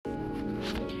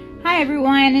Hi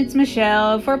everyone, it's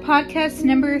Michelle for podcast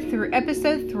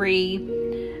episode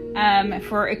 3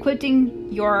 for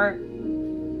equipping your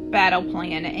battle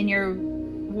plan and your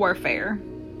warfare.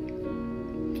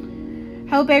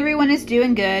 Hope everyone is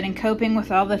doing good and coping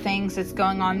with all the things that's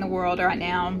going on in the world right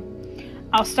now.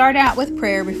 I'll start out with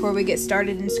prayer before we get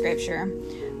started in scripture.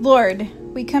 Lord,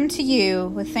 we come to you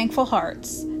with thankful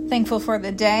hearts, thankful for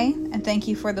the day, and thank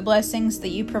you for the blessings that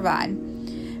you provide.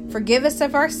 Forgive us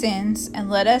of our sins, and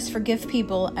let us forgive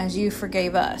people as you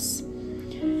forgave us.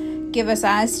 Give us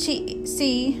eyes to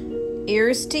see,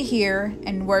 ears to hear,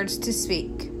 and words to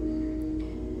speak.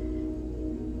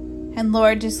 And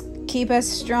Lord, just keep us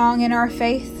strong in our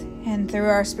faith and through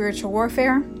our spiritual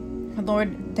warfare. And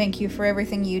Lord, thank you for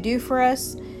everything you do for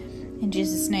us. In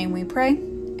Jesus' name we pray.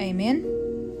 Amen.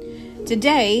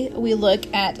 Today, we look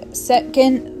at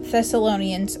 2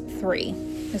 Thessalonians 3.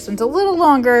 This one's a little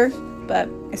longer, but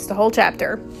it's the whole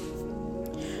chapter.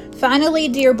 Finally,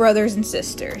 dear brothers and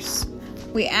sisters,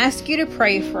 we ask you to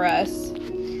pray for us.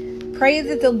 Pray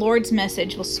that the Lord's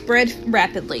message will spread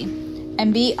rapidly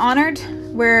and be honored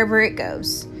wherever it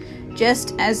goes,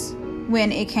 just as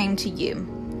when it came to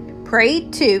you. Pray,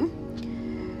 too,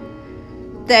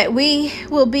 that we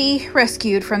will be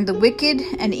rescued from the wicked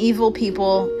and evil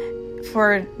people,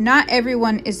 for not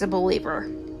everyone is a believer.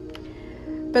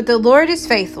 But the Lord is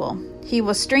faithful. He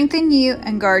will strengthen you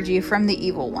and guard you from the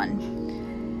evil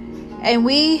one. And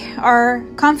we are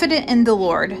confident in the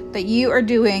Lord that you are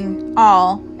doing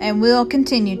all and will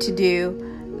continue to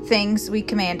do things we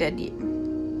commanded you.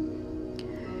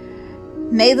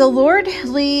 May the Lord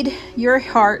lead your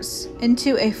hearts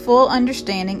into a full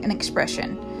understanding and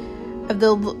expression of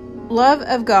the love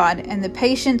of God and the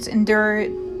patience and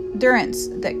endurance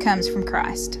that comes from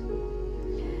Christ.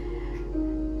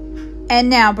 And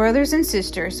now, brothers and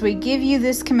sisters, we give you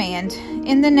this command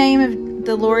in the name of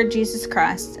the Lord Jesus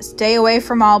Christ. Stay away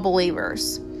from all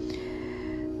believers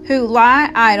who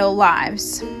live idle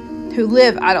lives,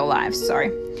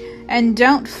 and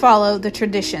don't follow the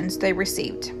traditions they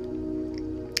received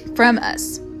from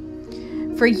us.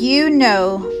 For you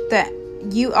know that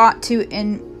you ought to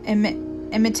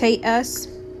imitate us.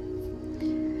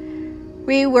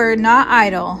 We were not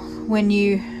idle when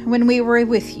we were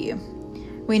with you.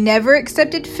 We never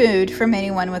accepted food from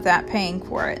anyone without paying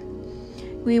for it.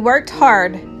 We worked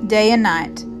hard day and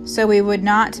night, so we would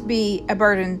not be a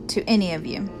burden to any of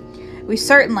you. We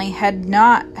certainly had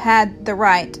not had the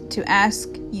right to ask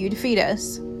you to feed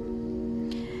us,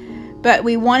 but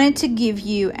we wanted to give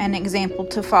you an example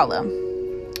to follow.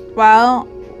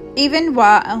 Even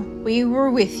while we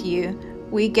were with you,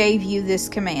 we gave you this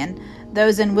command: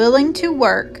 those unwilling to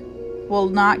work will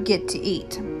not get to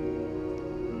eat.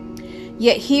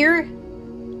 Yet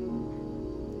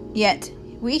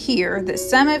we hear that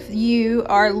some of you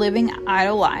are living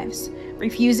idle lives,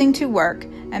 refusing to work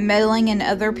and meddling in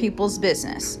other people's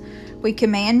business. We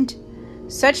command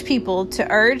such people to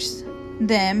urge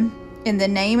them in the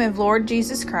name of Lord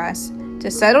Jesus Christ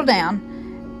to settle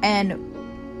down and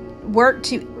work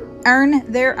to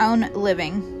earn their own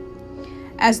living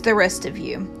as the rest of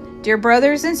you. Dear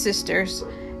brothers and sisters,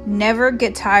 never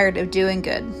get tired of doing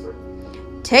good.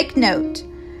 Take note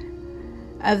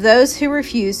of those who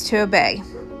refuse to obey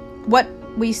what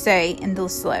we say in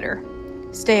this letter.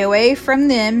 Stay away from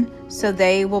them so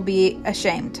they will be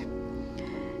ashamed.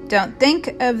 Don't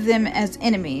think of them as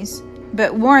enemies,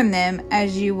 but warn them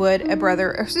as you would a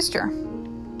brother or sister.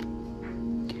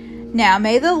 Now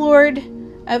may the Lord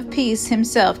of peace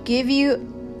himself give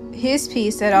you his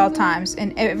peace at all times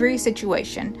in every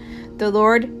situation. The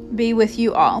Lord be with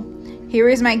you all. Here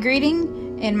is my greeting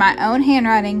in my own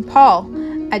handwriting, Paul.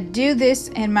 I do this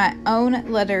in my own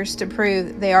letters to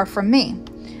prove they are from me.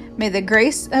 May the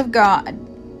grace of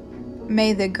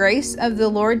the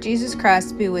Lord Jesus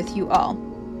Christ be with you all.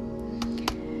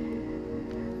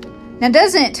 Now,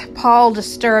 doesn't Paul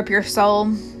just stir up your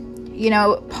soul? You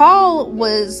know, Paul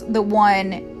was the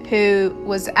one who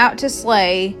was out to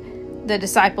slay the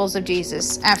disciples of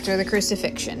Jesus after the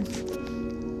crucifixion.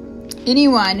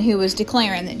 Anyone who was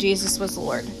declaring that Jesus was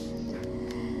Lord.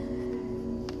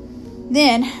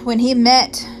 Then, when he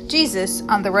met Jesus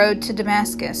on the road to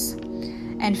Damascus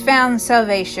and found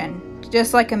salvation,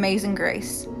 just like amazing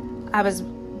grace, I was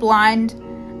blind,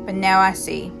 but now I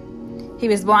see. He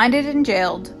was blinded and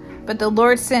jailed, but the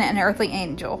Lord sent an earthly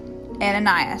angel,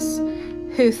 Ananias,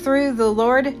 who through the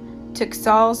Lord took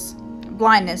Saul's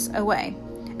blindness away.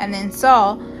 And then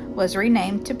Saul was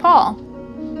renamed to Paul,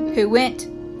 who went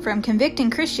from convicting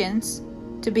Christians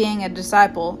to being a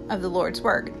disciple of the Lord's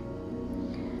work.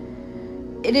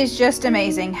 It is just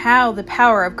amazing how the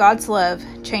power of God's love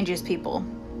changes people.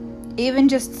 even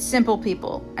just simple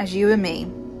people as you and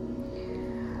me.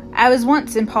 I was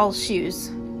once in Paul's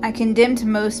shoes. I condemned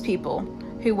most people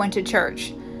who went to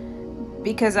church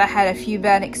because I had a few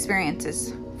bad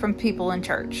experiences from people in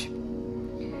church.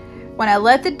 When I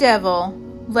let the devil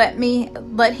let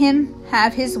him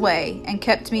have his way and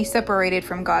kept me separated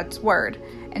from God's word,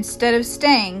 instead of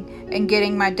staying and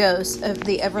getting my dose of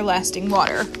the everlasting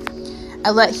water, I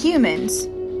let humans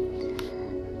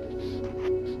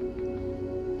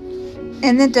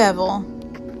and the devil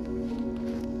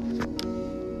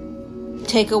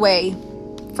take away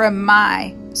from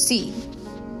my seed.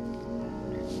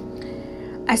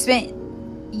 I spent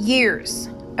years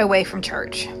away from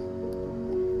church.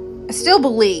 I still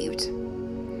believed,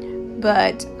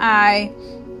 but I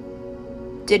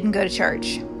didn't go to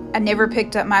church. I never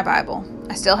picked up my Bible.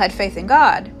 I still had faith in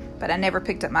God, but I never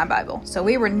picked up my Bible. So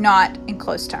we were not in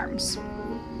close terms.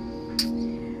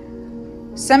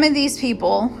 Some of these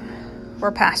people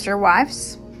were pastor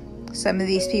wives. Some of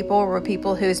these people were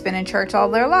people who's been in church all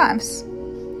their lives.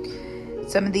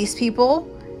 Some of these people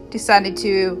decided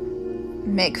to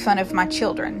make fun of my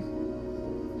children.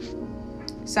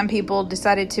 Some people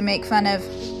decided to make fun of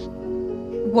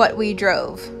what we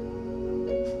drove,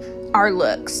 our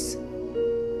looks.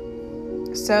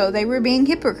 So they were being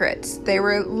hypocrites. They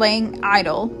were laying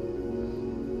idle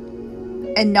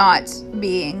and not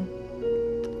being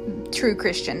true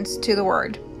Christians to the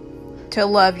word, to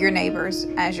love your neighbors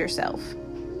as yourself.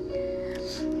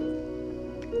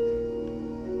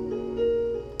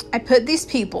 I put these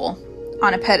people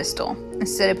on a pedestal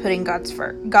instead of putting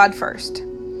God first.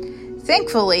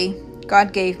 Thankfully,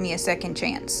 God gave me a second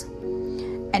chance.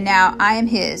 And now I am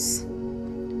his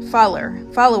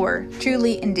follower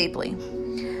truly and deeply.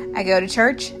 I go to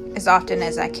church as often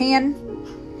as I can.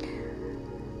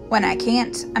 When I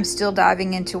can't, I'm still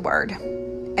diving into word.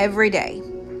 Every day,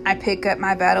 I pick up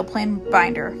my battle plan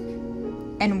binder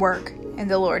and work in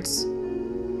the Lord's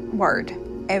word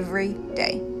every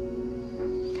day.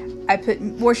 I put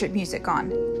worship music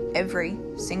on every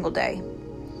single day.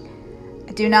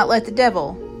 I do not let the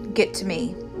devil get to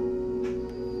me.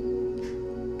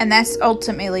 And that's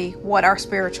ultimately what our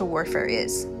spiritual warfare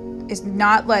is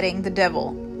not letting the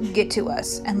devil get to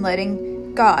us and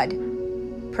letting God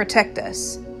protect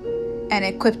us and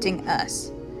equipping us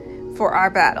for our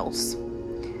battles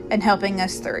and helping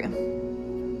us through.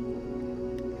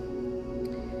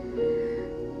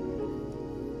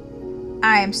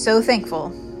 I am so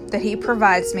thankful that he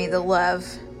provides me the love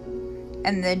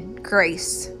and the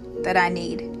grace that I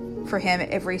need for him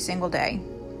every single day.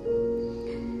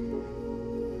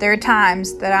 There are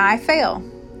times that I fail.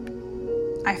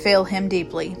 I fail him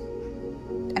deeply,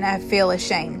 and I feel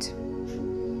ashamed.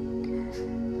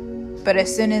 But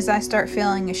as soon as I start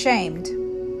feeling ashamed,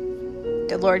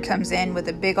 the Lord comes in with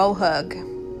a big old hug.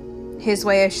 His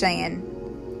way of saying,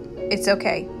 it's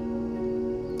okay.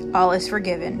 All is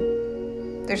forgiven.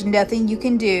 There's nothing you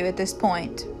can do at this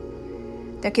point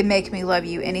that can make me love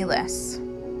you any less.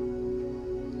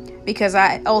 Because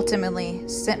I ultimately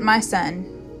sent my son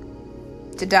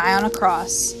to die on a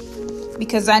cross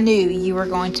because I knew you were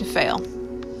going to fail.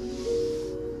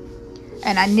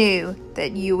 And I knew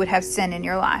that you would have sin in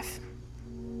your life.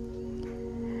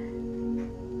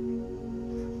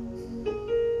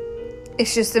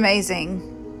 It's just amazing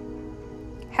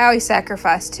how he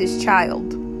sacrificed his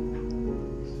child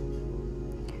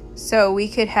so we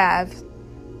could have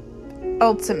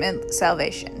ultimate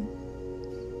salvation.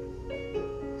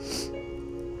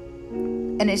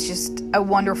 And it's just a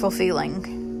wonderful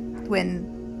feeling when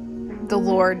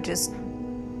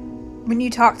you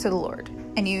talk to the Lord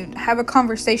and you have a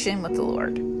conversation with the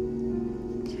Lord.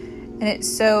 And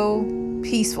it's so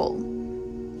peaceful.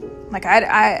 Like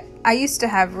I used to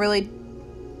have really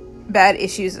bad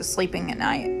issues of sleeping at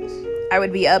night. I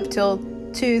would be up till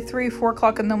 2, 3, 4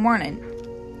 o'clock in the morning.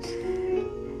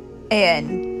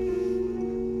 And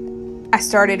I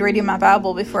started reading my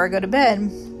Bible before I go to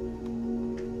bed.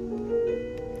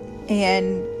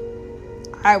 And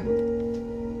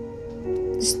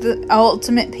just the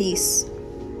ultimate peace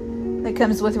that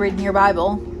comes with reading your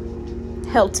Bible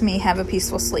helped me have a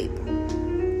peaceful sleep.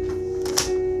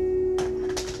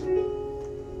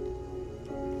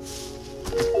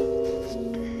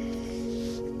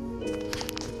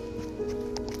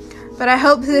 But I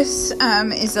hope this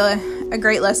is a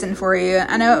great lesson for you.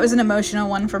 I know it was an emotional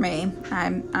one for me.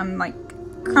 I'm like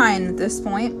crying at this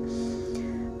point.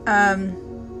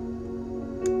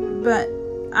 But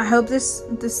I hope this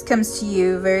comes to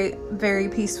you very, very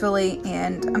peacefully,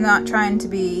 and I'm not trying to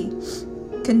be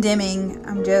condemning.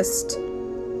 I'm just,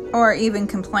 or even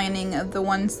complaining of the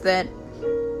ones that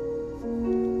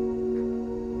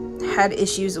had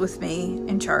issues with me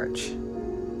in church.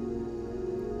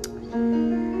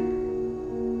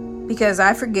 Because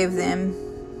I forgive them,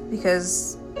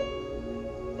 because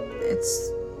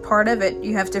it's part of it.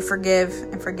 You have to forgive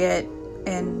and forget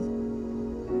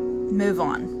and move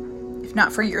on. If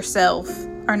not for yourself,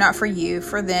 or not for you,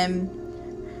 for them,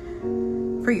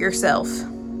 for yourself.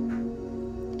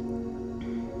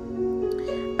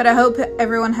 But I hope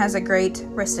everyone has a great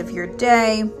rest of your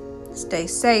day. Stay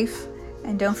safe,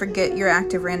 and don't forget your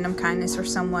act of random kindness for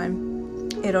someone.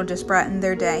 It'll just brighten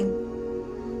their day.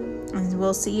 And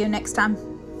we'll see you next time.